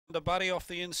The Buddy off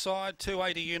the inside,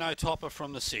 280 Uno Topper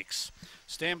from the 6.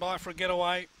 Stand by for a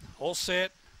getaway. All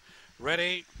set.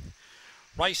 Ready.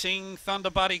 Racing. Thunder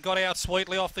Buddy got out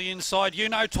sweetly off the inside.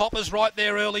 Uno Topper's right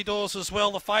there early doors as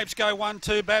well. The Fabes go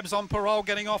 1-2. Babs on parole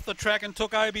getting off the track and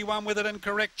took Obi-Wan with it in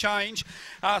correct change.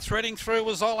 Threading through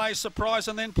was Ole's Surprise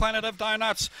and then Planet of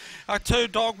Donuts. A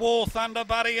 2-dog war. Thunder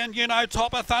Buddy and Uno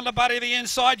Topper. Thunder Buddy the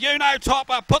inside. Uno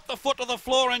Topper put the foot to the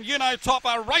floor and Uno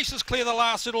Topper races clear the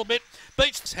last little bit.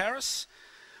 Beats Harris.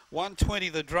 120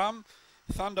 the drum.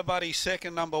 Thunder Buddy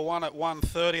second, number 1 at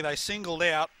 130. They singled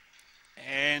out.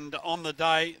 And on the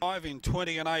day, 5 in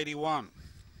 20 and 81.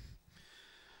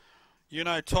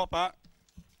 Uno Topper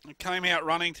came out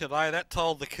running today. That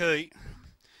told the key.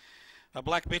 A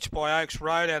Black Bitch by Oaks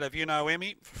Road out of Uno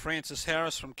Emmy for Francis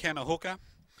Harris from Kanahooka.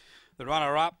 The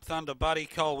runner-up, Thunder Buddy,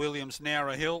 Cole Williams,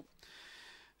 Nowra Hill.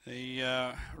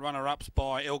 The runner-ups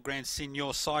by El Grand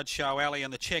Senor, Sideshow Alley,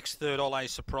 and the checks third,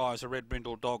 Ole's Surprise, a Red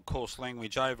Brindle Dog, Course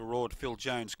Language, Overawed, Phil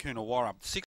Jones, Coonawarra.